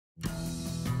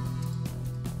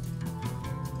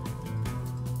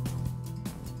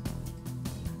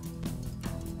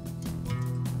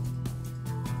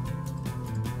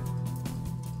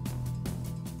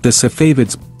The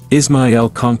Safavids. Ismail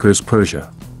conquers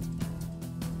Persia.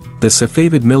 The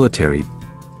Safavid military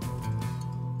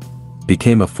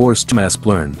became a force to mass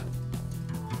learned.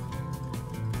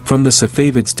 From the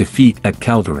Safavids' defeat at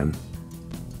Calderon,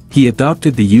 he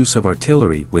adopted the use of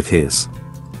artillery with his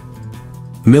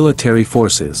military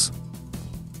forces.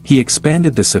 He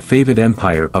expanded the Safavid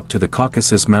Empire up to the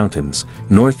Caucasus Mountains,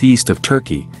 northeast of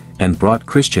Turkey, and brought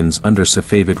Christians under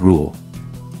Safavid rule.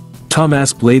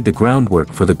 Thomas laid the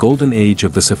groundwork for the Golden Age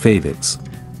of the Safavids.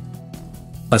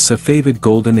 A Safavid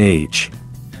Golden Age.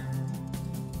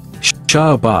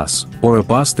 Shah Abbas, or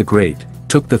Abbas the Great,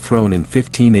 took the throne in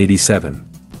 1587.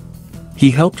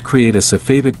 He helped create a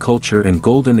Safavid culture and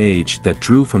Golden Age that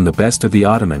drew from the best of the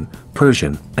Ottoman,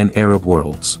 Persian, and Arab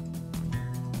worlds.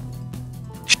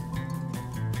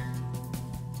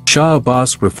 Shah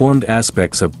Abbas reformed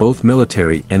aspects of both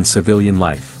military and civilian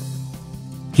life.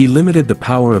 He limited the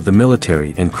power of the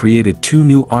military and created two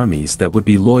new armies that would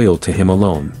be loyal to him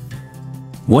alone.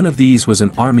 One of these was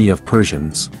an army of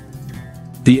Persians.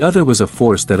 The other was a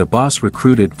force that Abbas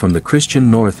recruited from the Christian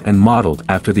north and modeled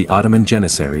after the Ottoman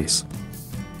Janissaries.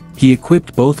 He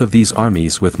equipped both of these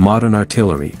armies with modern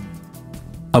artillery.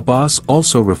 Abbas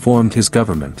also reformed his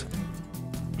government.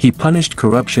 He punished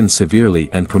corruption severely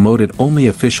and promoted only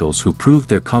officials who proved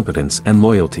their competence and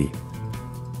loyalty.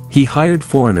 He hired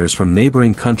foreigners from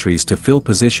neighboring countries to fill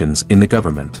positions in the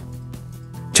government.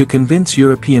 To convince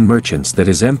European merchants that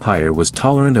his empire was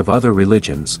tolerant of other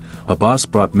religions, Abbas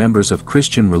brought members of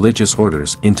Christian religious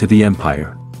orders into the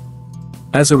empire.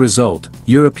 As a result,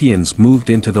 Europeans moved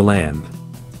into the land.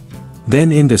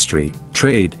 Then industry,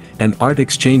 trade, and art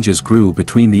exchanges grew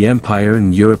between the empire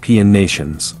and European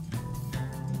nations.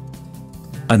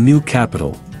 A new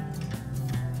capital.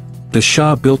 The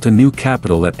Shah built a new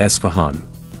capital at Esfahan.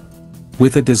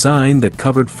 With a design that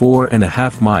covered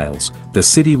 4.5 miles, the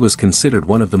city was considered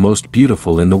one of the most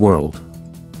beautiful in the world.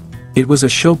 It was a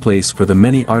showplace for the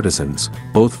many artisans,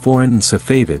 both foreign and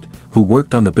Safavid, who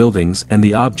worked on the buildings and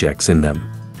the objects in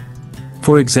them.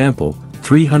 For example,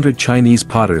 300 Chinese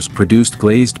potters produced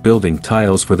glazed building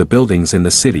tiles for the buildings in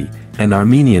the city, and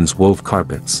Armenians wove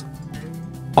carpets.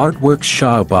 Artworks.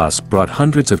 Shah Abbas brought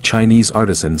hundreds of Chinese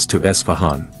artisans to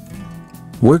Esfahan.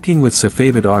 Working with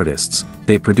Safavid artists,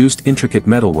 they produced intricate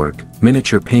metalwork,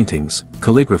 miniature paintings,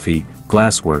 calligraphy,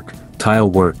 glasswork, tile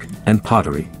work, and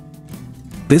pottery.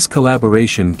 This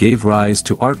collaboration gave rise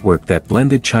to artwork that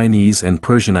blended Chinese and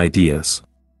Persian ideas.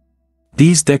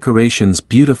 These decorations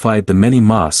beautified the many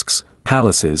mosques,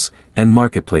 palaces, and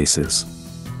marketplaces.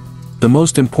 The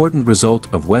most important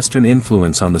result of Western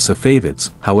influence on the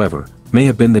Safavids, however, may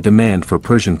have been the demand for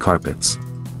Persian carpets.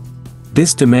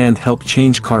 This demand helped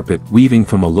change carpet weaving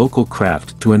from a local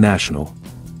craft to a national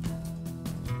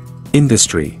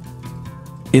industry.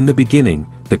 In the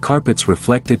beginning, the carpets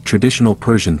reflected traditional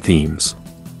Persian themes.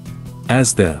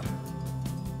 As the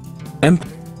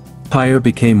empire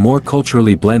became more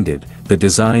culturally blended, the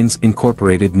designs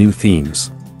incorporated new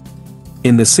themes.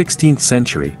 In the 16th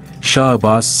century, Shah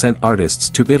Abbas sent artists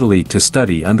to Italy to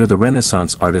study under the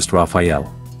Renaissance artist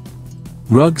Raphael.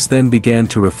 Rugs then began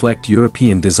to reflect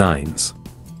European designs.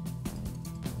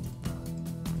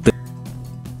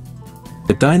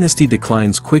 The dynasty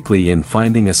declines quickly. In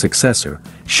finding a successor,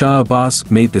 Shah Abbas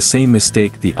made the same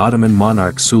mistake the Ottoman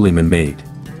monarch Suleiman made.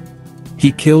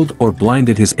 He killed or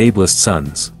blinded his ablest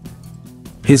sons.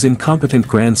 His incompetent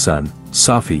grandson,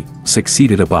 Safi,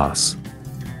 succeeded Abbas.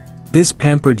 This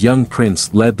pampered young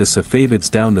prince led the Safavids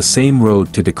down the same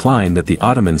road to decline that the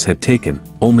Ottomans had taken,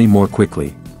 only more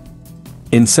quickly.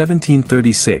 In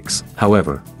 1736,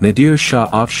 however, Nadir Shah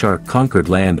Afshar conquered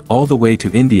land all the way to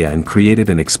India and created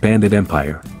an expanded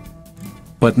empire.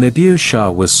 But Nadir Shah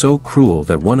was so cruel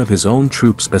that one of his own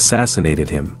troops assassinated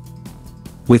him.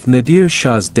 With Nadir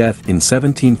Shah's death in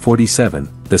 1747,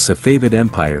 the Safavid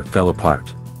Empire fell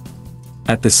apart.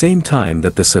 At the same time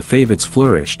that the Safavids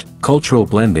flourished, cultural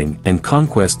blending and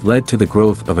conquest led to the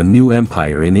growth of a new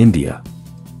empire in India.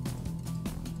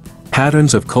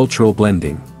 Patterns of cultural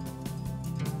blending.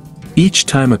 Each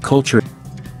time a culture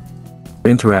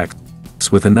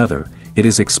interacts with another, it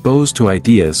is exposed to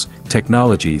ideas,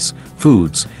 technologies,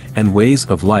 foods, and ways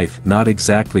of life not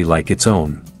exactly like its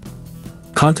own.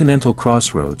 Continental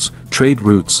crossroads, trade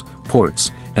routes,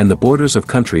 ports, and the borders of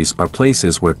countries are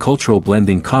places where cultural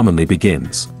blending commonly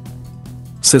begins.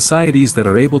 Societies that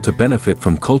are able to benefit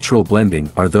from cultural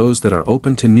blending are those that are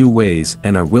open to new ways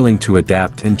and are willing to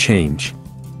adapt and change.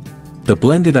 The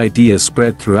blended ideas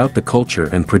spread throughout the culture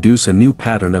and produce a new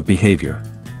pattern of behavior.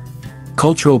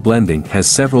 Cultural blending has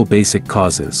several basic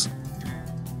causes.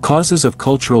 Causes of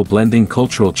cultural blending.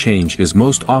 Cultural change is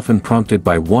most often prompted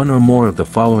by one or more of the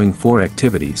following four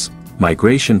activities: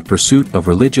 migration, pursuit of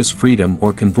religious freedom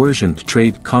or conversion,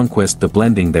 trade, conquest. The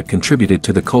blending that contributed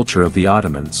to the culture of the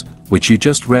Ottomans, which you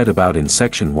just read about in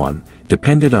section 1,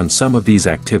 depended on some of these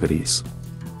activities.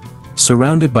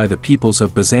 Surrounded by the peoples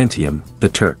of Byzantium, the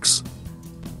Turks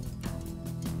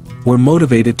were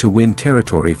motivated to win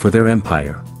territory for their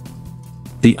empire.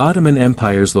 The Ottoman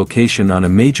Empire's location on a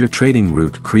major trading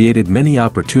route created many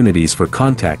opportunities for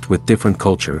contact with different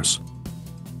cultures.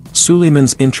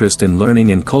 Suleiman's interest in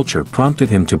learning and culture prompted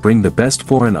him to bring the best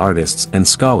foreign artists and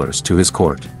scholars to his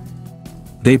court.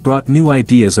 They brought new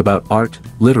ideas about art,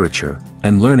 literature,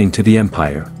 and learning to the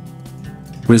empire.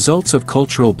 Results of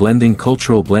cultural blending.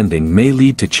 Cultural blending may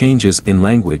lead to changes in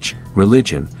language,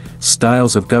 religion,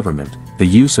 styles of government, the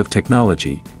use of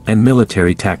technology, and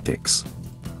military tactics.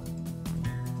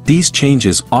 These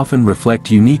changes often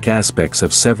reflect unique aspects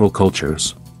of several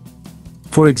cultures.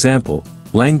 For example,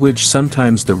 language.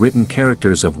 Sometimes the written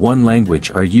characters of one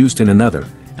language are used in another,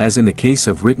 as in the case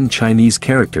of written Chinese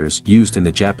characters used in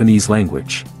the Japanese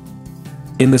language.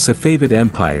 In the Safavid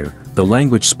Empire, the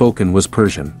language spoken was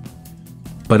Persian.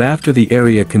 But after the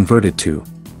area converted to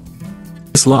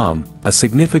Islam, a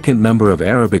significant number of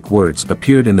Arabic words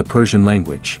appeared in the Persian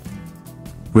language.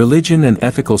 Religion and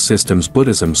ethical systems.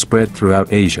 Buddhism spread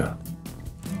throughout Asia.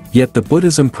 Yet the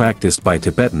Buddhism practiced by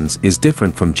Tibetans is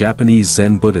different from Japanese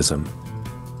Zen Buddhism.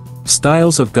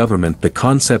 Styles of government. The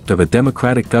concept of a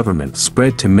democratic government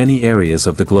spread to many areas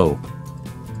of the globe.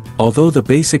 Although the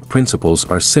basic principles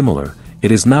are similar, it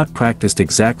is not practiced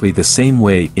exactly the same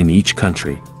way in each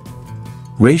country.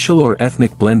 Racial or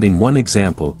ethnic blending. One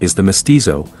example is the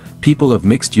mestizo, people of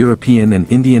mixed European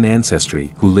and Indian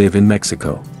ancestry who live in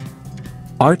Mexico.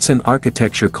 Arts and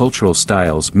architecture. Cultural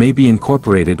styles may be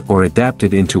incorporated or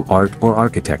adapted into art or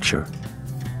architecture.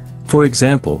 For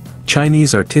example,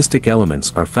 Chinese artistic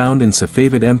elements are found in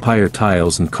Safavid Empire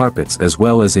tiles and carpets as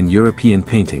well as in European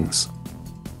paintings.